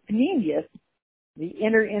lifnei, the pnimius, the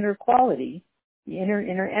inner quality, the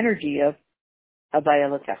inner energy of Havaya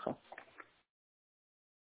Elokecha.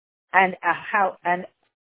 And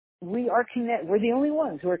we're the only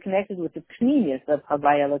ones who are connected with the pnimius of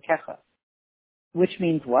Havaya Elokecha. Which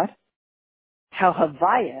means what? How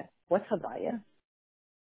Havaya, what's Havaya?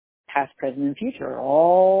 Past, present, and future are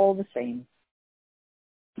all the same.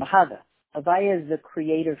 Mahava. Havaya is the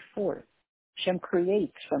creative force. Hashem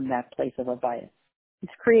creates from that place of Havaya. He's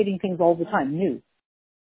creating things all the time, new.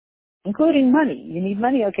 Including money. You need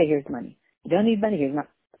money? Okay, here's money. You don't need money? Here's not.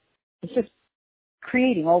 It's just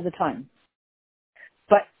creating all the time.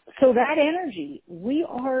 But, so that energy,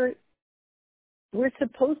 we're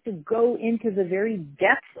supposed to go into the very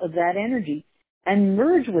depths of that energy and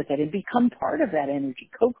merge with it and become part of that energy,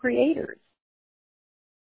 co-creators.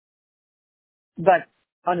 But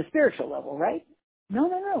on a spiritual level, right? No,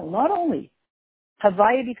 not only.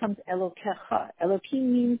 Havaya becomes Elokecha. Elokim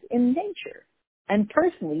means in nature. And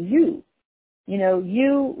personally, you,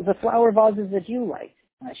 the flower vases that you like.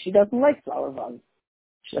 She doesn't like flower vases.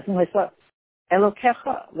 She doesn't like flower.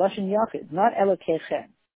 Elokecha, Lashon Yachid, not Elokechem.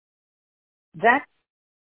 That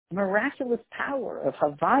miraculous power of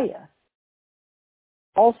Havaya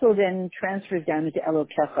also then transfers down into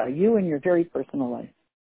Elokecha, you in your very personal life.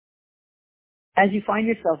 As you find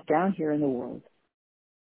yourself down here in the world,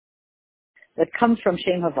 that comes from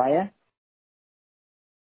Shem Havaya,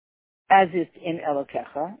 as it's in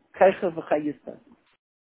Elokecha, Kaicha V'chayusa.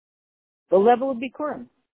 The level of Bikurim.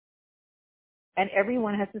 And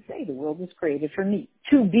everyone has to say, the world was created for me,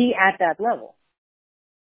 to be at that level.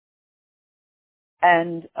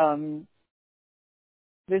 And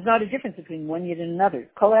There's not a difference between one yid and another.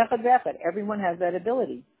 Kol echad ve'echad. Everyone has that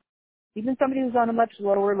ability. Even somebody who's on a much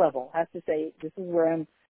lower level has to say, this is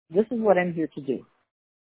what I'm here to do.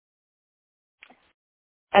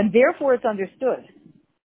 And therefore it's understood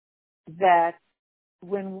that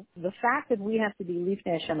when the fact that we have to be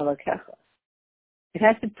lifnei Hashem Elokecha, it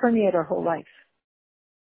has to permeate our whole life.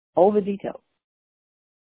 All the details.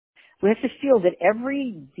 We have to feel that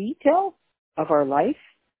every detail of our life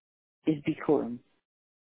is bikurim.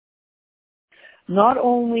 Not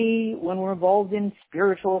only when we're involved in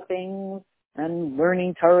spiritual things and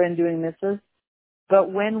learning Torah and doing mitzvahs,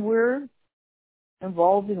 but when we're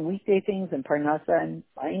involved in weekday things and parnasa and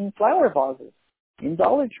buying flower vases in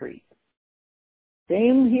Dollar Tree.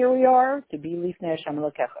 Same here we are to be lifnei Hashem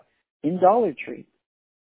Elokecha in Dollar Tree.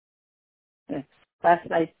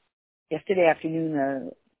 Yesterday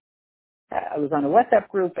afternoon, I was on a WhatsApp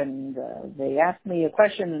group and they asked me a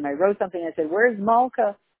question and I wrote something. I said, "Where's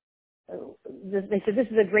Malka?" They said, "This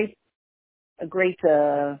is a great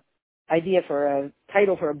idea for a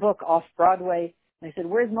title for a book off Broadway." And I said,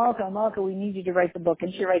 "Where's Malka? Malka, we need you to write the book."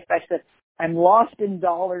 And she writes back, she said, "I'm lost in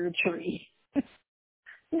Dollar Tree."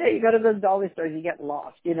 You go to those dollar stores, you get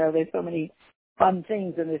lost. There's so many fun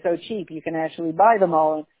things and they're so cheap, you can actually buy them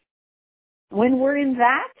all. And when we're in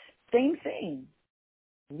that, same thing.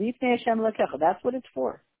 Lifnei Hashem Elokecha, that's what it's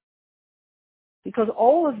for. Because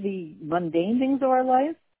all of the mundane things of our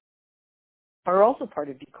life are also part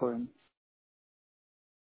of Bikurim.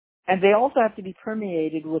 And they also have to be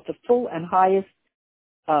permeated with the full and highest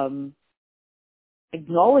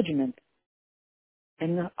acknowledgement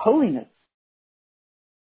and holiness.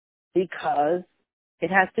 Because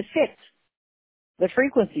it has to fit the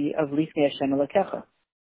frequency of Lifnei Hashem Elokecha.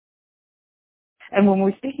 And when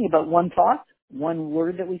we're speaking about one thought, one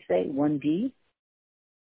word that we say, one deed,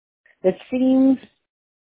 that seems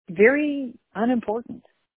very unimportant.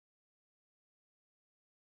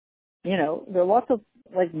 There are lots of,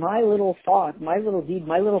 like, my little thought, my little deed,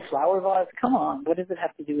 my little flower vase. Come on, what does it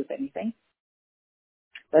have to do with anything?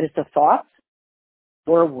 But it's a thought,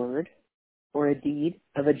 or a word, or a deed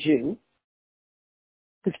of a Jew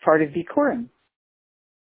who's part of Bikurim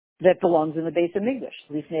that belongs in the Beis Hamikdash,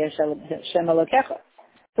 Lifnei Hashem Elokecha.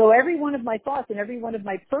 So every one of my thoughts and every one of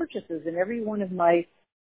my purchases and every one of my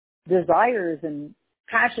desires and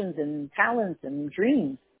passions and talents and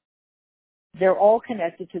dreams, they're all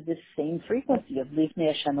connected to this same frequency of Lifnei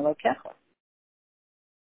Hashem Elokecha.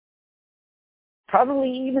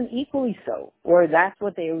 Probably even equally so, or that's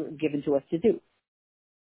what they were given to us to do.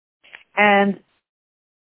 And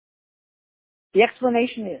the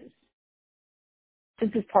explanation is,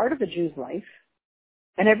 since it's part of a Jew's life,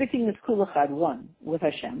 and everything is kul echad, one with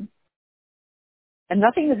Hashem, and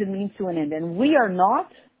nothing is a means to an end, and we are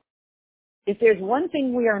not, if there's one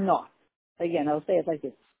thing we are not, again, I'll say it like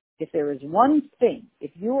this, if there is one thing,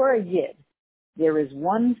 if you are a Yid, there is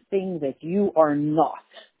one thing that you are not.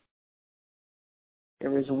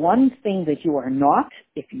 There is one thing that you are not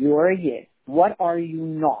if you are a Yid. What are you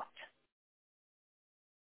not?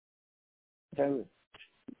 If I was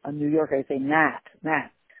a New Yorker, I'd say Nat.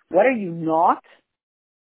 What are you not?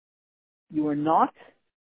 You are not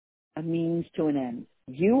a means to an end.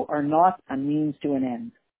 You are not a means to an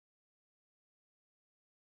end.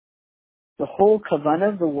 The whole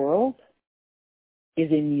kavanah of the world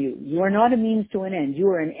is in you. You are not a means to an end. You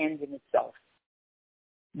are an end in itself.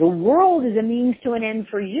 The world is a means to an end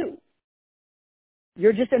for you.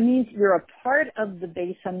 You're just a means, you're a part of the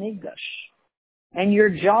Beis Hamikdash. And your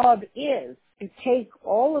job is to take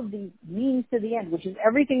all of the means to the end, which is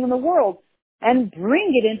everything in the world, and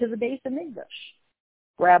bring it into the Beis Hamikdash.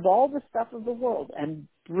 Grab all the stuff of the world and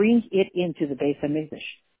bring it into the Beis Hamikdash.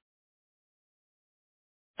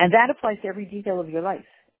 And that applies to every detail of your life.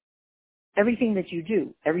 Everything that you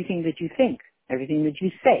do, everything that you think, everything that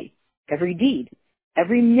you say, every deed,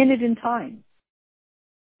 every minute in time,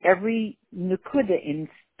 every nukuda in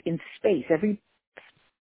space, every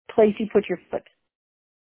place you put your foot.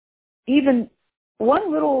 Even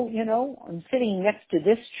one little, I'm sitting next to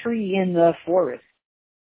this tree in the forest.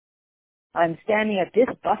 I'm standing at this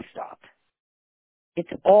bus stop. It's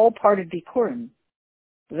all part of Bikurim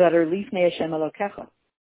that are Lifnei Hashem Elokecha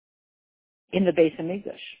in the Beis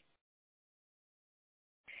Hamikdash.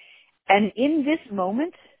 And in this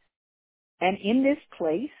moment, and in this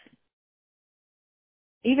place,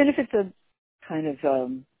 even if it's a kind of,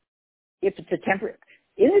 if it's a temporary,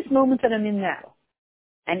 in this moment that I'm in now,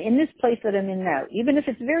 and in this place that I'm in now, even if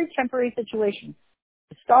it's a very temporary situation,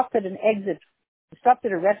 I stopped at an exit, I stopped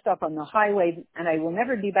at a rest stop on the highway, and I will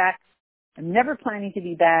never be back. I'm never planning to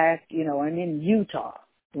be back. I'm in Utah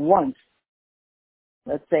once,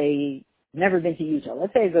 let's say Never been to Utah.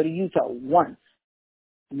 Let's say I go to Utah once.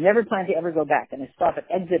 Never plan to ever go back. And I stop at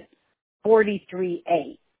exit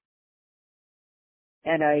 43A.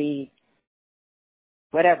 And I,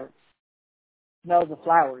 whatever, smell the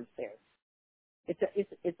flowers there. It's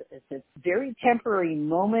a very temporary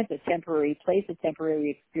moment, a temporary place, a temporary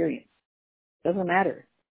experience. Doesn't matter.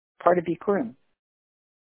 Part of Bikurim.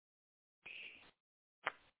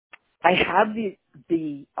 I have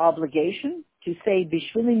the obligation to say,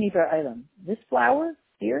 Bishvili Nibar Eilam. This flower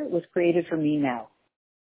here was created for me now.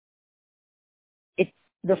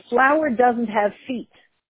 The flower doesn't have feet.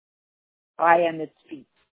 I am its feet.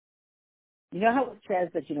 You know how it says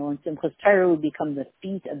that, in Simchas Torah we become the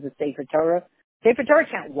feet of the Sefer Torah? Sefer Torah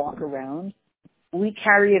can't walk around. We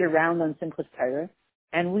carry it around on Simchas Torah,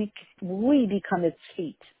 and we become its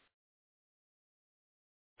feet.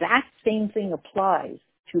 That same thing applies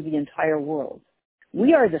to the entire world.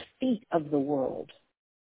 We are the feet of the world.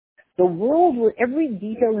 The world where every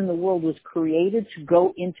detail in the world was created to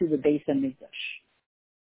go into the Beis HaMikdash.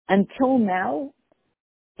 Until now,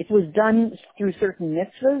 it was done through certain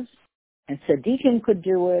mitzvahs, and tzaddikim could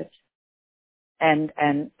do it, and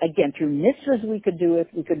again, through mitzvahs we could do it.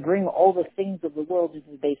 We could bring all the things of the world into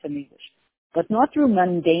the Beis HaMikdash, but not through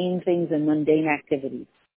mundane things and mundane activities.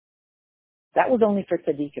 That was only for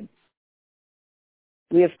tzaddikim.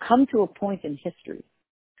 We have come to a point in history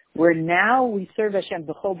where now we serve Hashem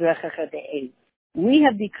b'chol drechecha de'ez. We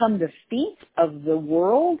have become the feet of the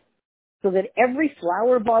world, so that every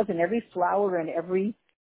flower vase and every flower and every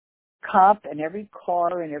cup and every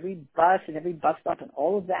car and every bus and every bus stop and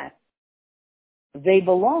all of that, they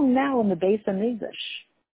belong now in the Beis HaMikdash.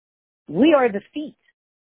 We are the feet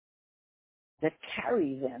that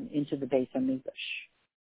carry them into the Beis HaMikdash,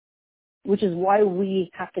 which is why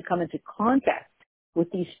we have to come into contact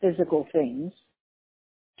with these physical things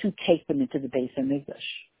to take them into the Beis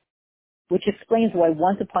HaMikdash, which explains why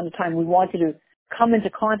once upon a time we wanted to come into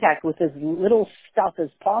contact with as little stuff as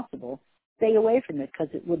possible, stay away from it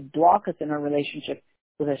because it would block us in our relationship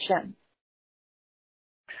with Hashem.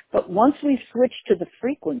 But once we switch to the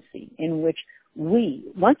frequency in which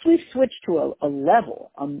once we switch to a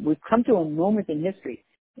level, we've come to a moment in history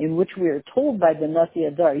in which we are told by the Nasi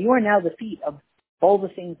Adar, you are now the feet of all the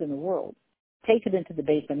things in the world. Take it into the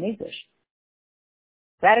Beis HaMikdash.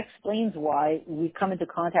 That explains why we come into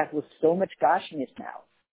contact with so much Gashmias now.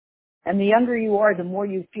 And the younger you are, the more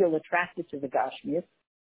you feel attracted to the Gashmias.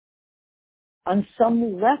 On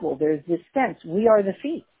some level, there's this sense, we are the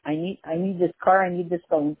feet. I need this car, I need this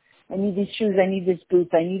phone, I need these shoes, I need this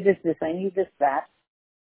boots, I need this, I need this, that.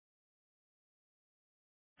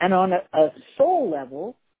 And on a soul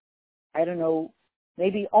level, I don't know,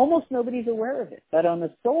 maybe almost nobody's aware of it, but on a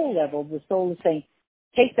soul level, the soul is saying,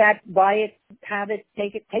 take that, buy it, have it,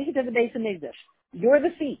 take it to the Beis HaMikdash. You're the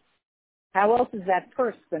feet. How else is that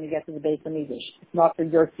purse going to get to the Beis HaMikdash? It's not for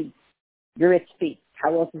your feet. You're its feet.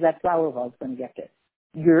 How else is that flower vase going to get there?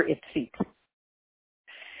 You're its feet.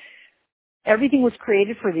 Everything was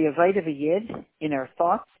created for the Avayt of a Yid in our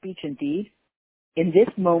thought, speech, and deed, in this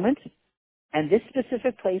moment, and this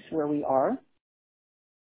specific place where we are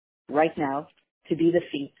right now, to be the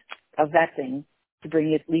feet of that thing, to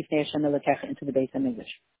bring it Lifnei Hashem Elokecha into the Beis HaMikdash.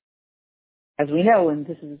 As we know, and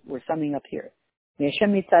we're summing up here,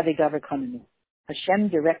 Hashem mitzadei gaver kananu. Hashem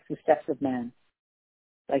directs the steps of man,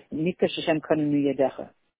 like Mikash Hashem kananu yadecha.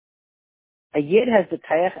 A Yid has the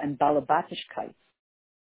tayach and balabatishkeit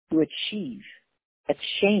to achieve a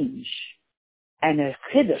change and a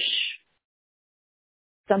chiddush,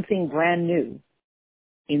 something brand new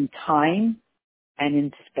in time and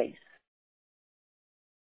in space.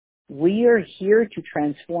 We are here to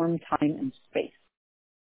transform time and space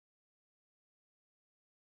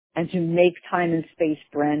and to make time and space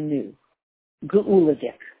brand new.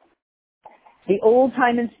 Geuladik. The old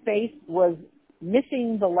time and space was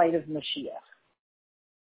missing the light of Mashiach.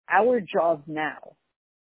 Our job now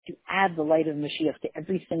to add the light of Mashiach to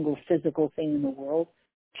every single physical thing in the world,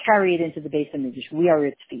 carry it into the Beis HaMikdash. We are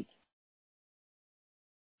its feet.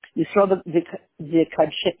 Yisrael the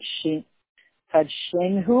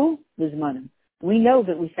Kadshenhu Vizmanim. We know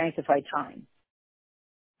that we sanctify time,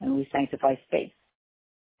 and we sanctify space,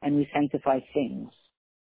 and we sanctify things.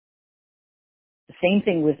 The same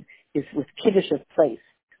thing is with Kiddush of place.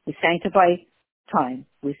 We sanctify time,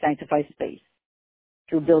 we sanctify space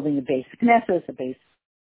through building a base Knesset, a base,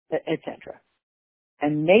 etc.,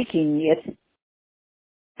 and making it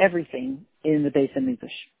everything in the Beis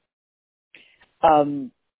HaMikdash.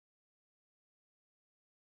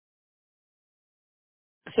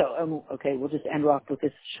 Okay, we'll just end off with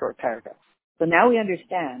this short paragraph. So now we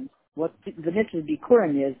understand what the mitzvah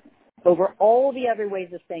Bikurim is over all the other ways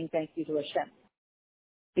of saying thank you to Hashem.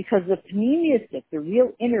 Because the pneumistic, the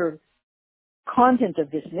real inner content of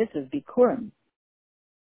this mitzvah, Bikurim,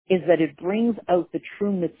 is that it brings out the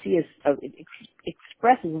true Metzias, it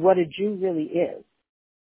expresses what a Jew really is.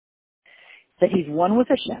 That he's one with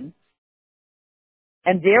Hashem,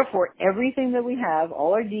 and therefore everything that we have,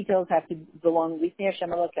 all our details have to belong Lifnei Hashem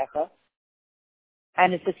Elokecha,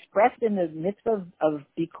 and it's expressed in the mitzvah of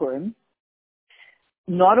Bikurim,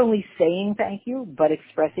 not only saying thank you, but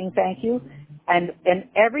expressing thank you, and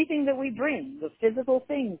everything that we bring, the physical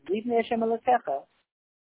things, Lifnei Hashem Elokecha,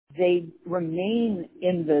 they remain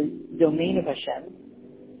in the domain of Hashem.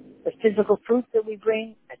 The physical fruits that we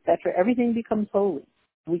bring, etc., everything becomes holy.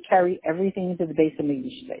 We carry everything into the base of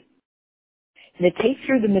Mikdash. And it takes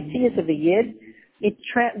through the Metzias of the Yid.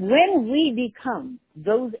 When we become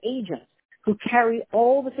those agents who carry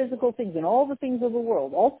all the physical things and all the things of the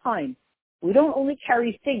world, all time, we don't only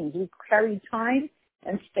carry things, we carry time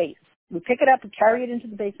and space. We pick it up and carry it into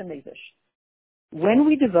the base of Mikdash. When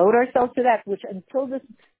we devote ourselves to that, which until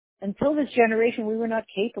this generation we were not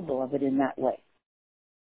capable of it in that way.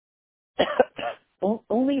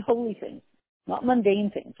 Only holy things, not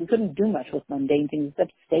mundane things. We couldn't do much with mundane things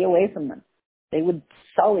except stay away from them. They would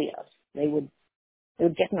sully us. They would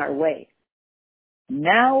get in our way.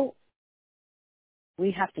 Now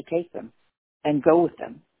we have to take them and go with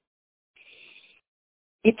them.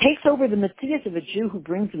 It takes over the Metzias of a Jew who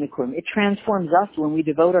brings the Bikurim. It transforms us when we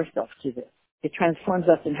devote ourselves to this. It transforms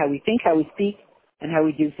us in how we think, how we speak, and how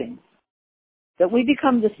we do things. That we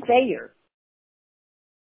become the sayer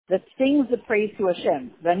that sings the praise to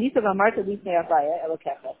Hashem. And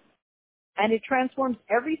it transforms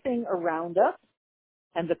everything around us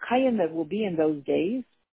and the kayan that will be in those days,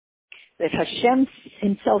 that Hashem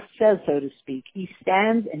himself says, so to speak. He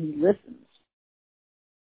stands and he listens,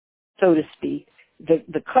 so to speak.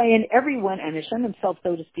 The kayan, everyone, and Hashem himself,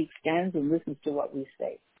 so to speak, stands and listens to what we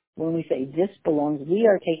say. When we say this belongs, we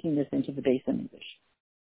are taking this into the base of English.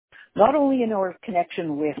 Not only in our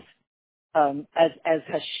connection with,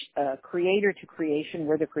 creator to creation,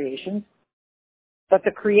 we're the creation, but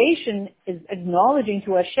the creation is acknowledging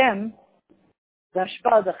to Hashem the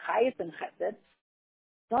Hashpah, the Chayes and Chesed.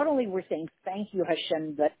 Not only we're saying thank you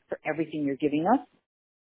Hashem for everything you're giving us,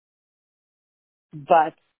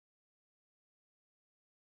 but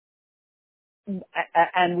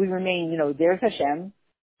and we remain, there's Hashem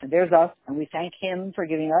and there's us, and we thank him for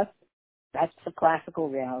giving us. That's the classical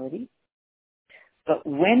reality. But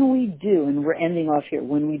when we do, and we're ending off here,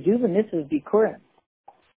 when we do the mitzvah of Bikurim,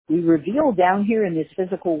 we reveal down here in this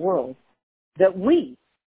physical world that we,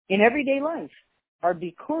 in everyday life, are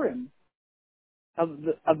Bikurim of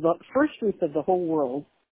the first fruits of the whole world,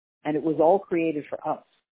 and it was all created for us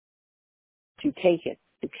to take it,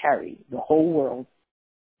 to carry the whole world,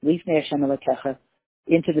 Lifnei Hashem Elokecha,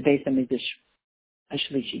 into the base of Mikdash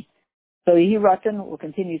Ashlishi. So Yehi Ratan, we'll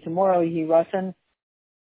continue tomorrow. Yehi Ratan,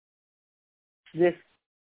 this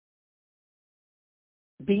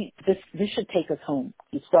should take us home.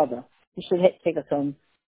 This should take us home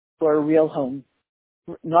to our real home.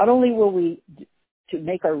 Not only will we to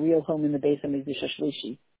make our real home in the base of Mikdash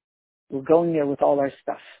Ashlishi, we're going there with all our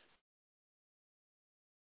stuff.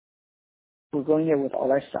 We're going there with all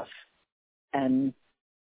our stuff, and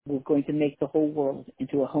we're going to make the whole world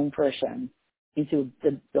into a home for Hashem. Into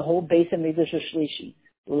the whole base of Mikdash Ashlishi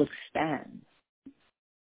will expand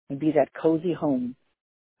and be that cozy home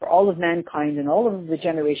for all of mankind and all of the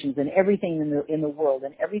generations and everything in the world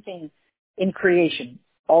and everything in creation,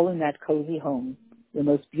 all in that cozy home, the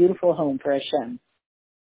most beautiful home for Hashem,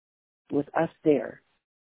 with us there,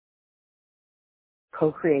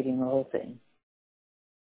 co-creating the whole thing,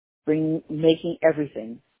 making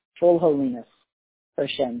everything full holiness for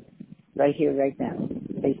Hashem, right here, right now,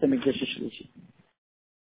 based on Mikdash Ashlishi.